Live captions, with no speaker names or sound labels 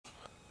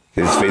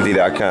It's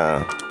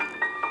 50.com.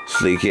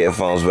 Sleek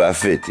headphones by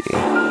 50.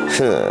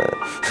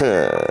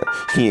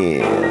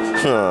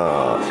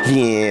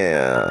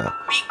 Yeah.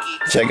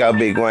 Check out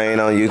Big Wayne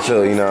on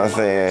YouTube, you know what I'm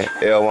saying?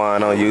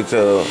 L1 on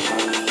YouTube.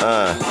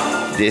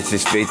 This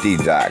is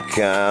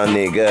 50.com,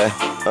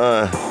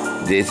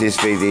 nigga. This is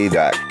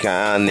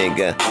 50.com,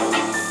 nigga.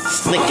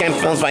 Sleek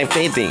headphones by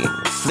 50.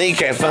 Sleek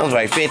headphones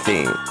by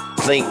 50.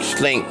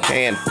 Sleek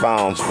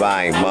headphones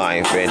by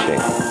my 50.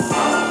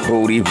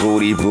 Booty,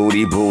 booty,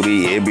 booty,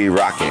 booty, it be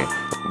rockin'.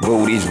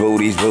 Booties,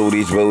 booties,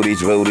 booties,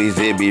 booties, booties,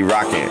 it be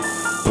rockin'.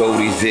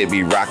 Booties, it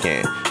be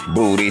rockin'.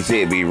 Booties,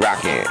 it be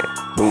rockin'.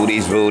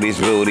 Booties, booties,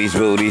 booties,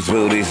 booties,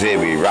 booties, it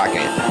be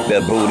rockin'.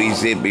 The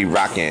booties, it be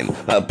rockin'.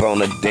 Up on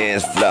the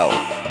dance floor.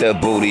 The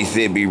booties,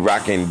 it be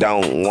rockin'.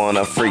 Don't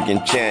wanna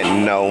freaking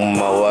chant no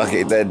more.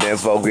 Hit the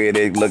dance floor, get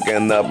it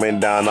looking up and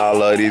down.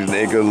 All of these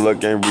niggas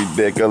looking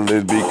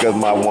ridiculous because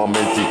my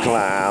woman, she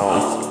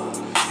clowns.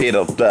 Hit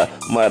up the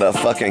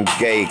motherfucking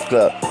gay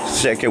club.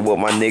 Check it with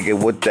my nigga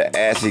with the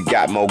ass. He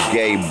got more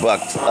gay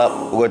bucks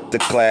up with the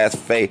class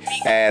fake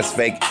ass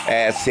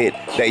hit.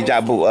 Deja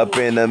vu up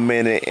in a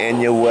minute.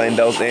 And your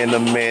windows in a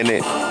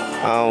minute.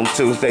 On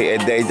Tuesday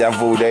at Deja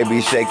Vu, they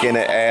be shaking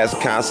the ass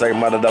concert.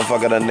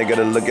 Motherfucker, the nigga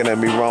that looking at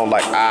me wrong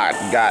like I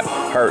got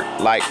hurt,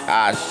 like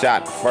I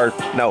shot first.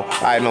 No,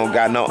 I ain't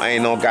got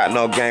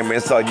no game,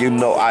 and so you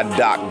know I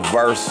dock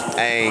verse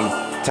aim.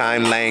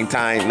 Time, lane,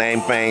 time,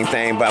 name, fame,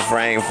 thing, but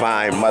frame,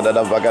 fine.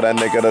 Motherfucker, the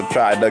nigga that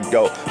tried to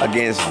go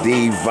against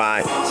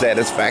divine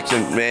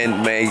satisfaction.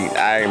 Man made,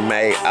 I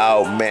made,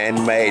 oh,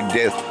 man made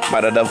this.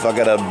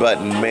 Motherfucker, the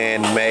button,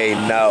 man made,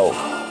 no.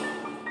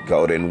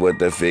 Golden with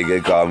the figure,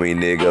 call me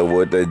nigga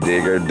with the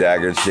digger,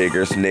 dagger,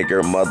 chicker,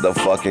 snicker,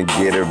 motherfucking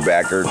getter,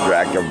 backer,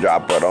 cracker,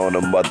 drop it on the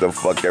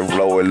motherfucking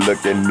floor,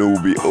 looking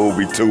newbie,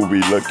 ooby,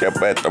 tooby, look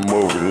up at the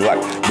movie like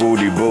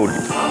booty, booty,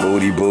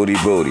 booty, booty,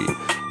 booty.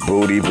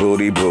 Booty,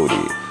 booty,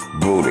 booty,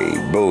 booty,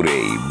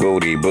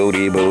 booty, booty,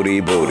 booty, booty,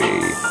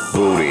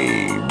 booty,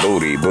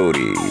 booty, booty,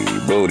 booty,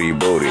 booty, booty,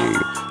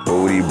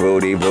 booty,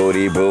 booty,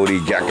 booty, booty,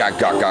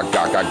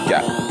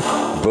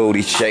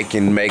 booty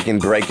shaking, making,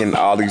 breaking.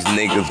 All these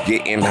niggas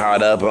getting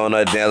hot up on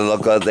a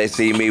dance cause they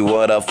see me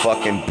with a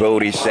fucking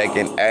booty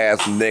shaking ass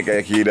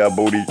nigga. He the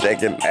booty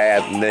shaking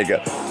ass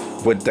nigga.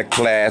 With the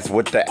class,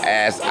 with the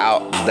ass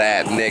out,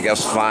 that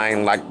nigga's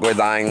fine like we're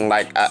dying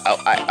like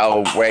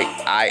wait,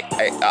 I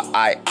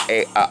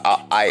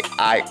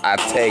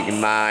take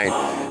 9,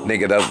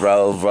 nigga the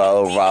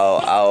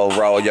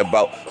roll your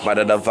boat,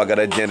 motherfucker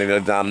the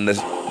genital on this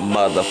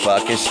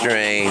motherfucking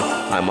stream.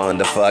 I'm on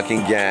the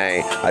fucking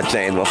game. I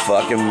changed my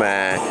fucking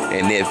mind,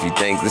 and if you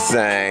think the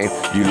same,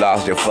 you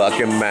lost your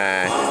fucking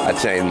mind. I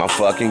changed my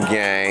fucking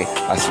game.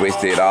 I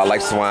switched it all like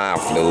swine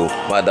flu,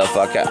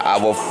 motherfucker. I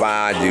will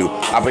find you.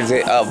 I've been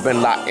up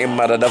and locked in,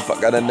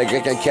 motherfucker. The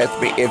nigga can catch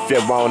me if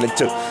you wanted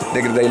to.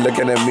 Niggas, they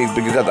looking at me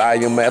because I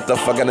am at the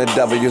fucking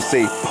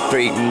WC.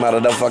 Street,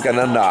 motherfucker,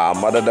 nah.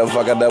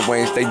 Motherfucker, the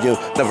Wayne State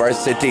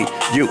University.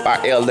 You are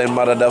ill and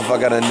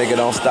motherfucker, the nigga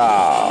don't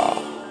stop.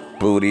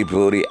 Booty,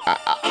 booty,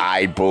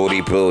 I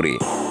booty, booty.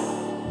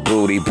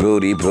 Booty,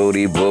 booty,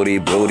 booty, booty,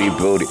 booty,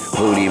 booty,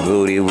 booty,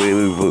 booty,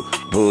 booty,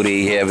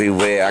 booty,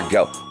 everywhere I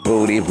go.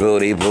 Booty,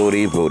 booty,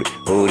 booty, booty,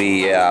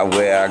 booty,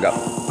 everywhere I go.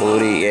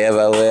 Booty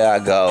everywhere I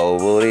go.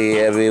 Booty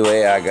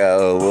everywhere I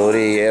go.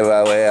 Booty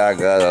everywhere I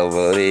go.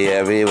 Booty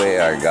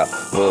everywhere I go.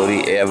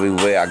 Booty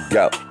everywhere I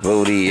go.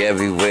 Booty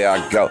everywhere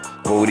I go.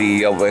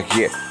 Booty over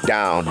here,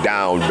 down,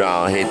 down,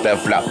 down, hit the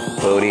floor.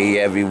 Booty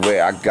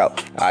everywhere I go.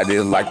 I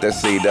just like to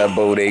see the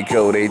booty,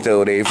 cootie,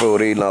 tootie,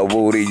 fruity, no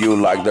booty. You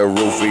like the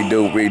roofie,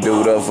 doopy,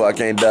 do the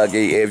fucking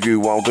Dougie if you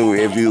want to.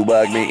 If you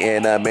bug me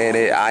in a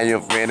minute, I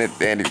am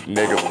finished. And these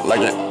niggas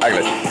like it.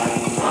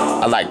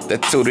 I like the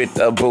tootie,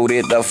 the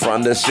booty, the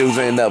front, the shoes,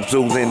 and the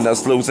blues, and the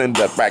slews, and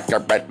the back,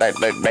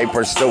 they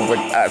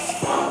pursuing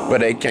us. But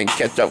they can't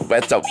catch up,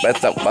 that's up,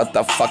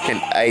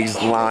 motherfucking ace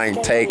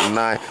line, take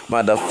 9,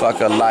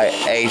 motherfucker like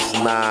ace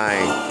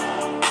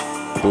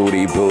 9.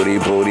 Booty, booty,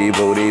 booty,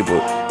 booty,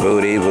 booty,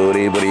 booty,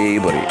 booty, booty,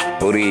 booty,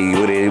 booty,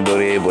 booty,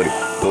 booty, booty,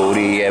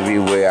 booty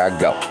everywhere I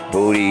go,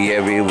 booty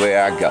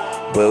everywhere I go.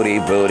 Booty,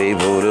 booty,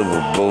 booty,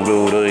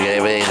 booty,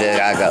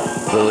 everywhere I go.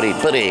 Booty,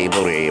 booty,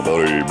 booty,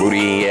 booty,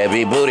 booty,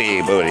 every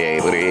booty, booty,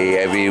 booty,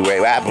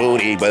 everywhere.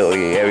 Booty,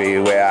 booty,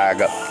 everywhere I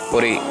go.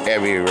 Booty,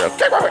 everywhere.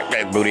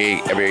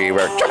 Booty,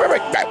 everywhere. Booty,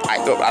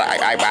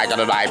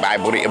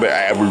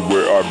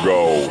 everywhere I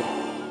go.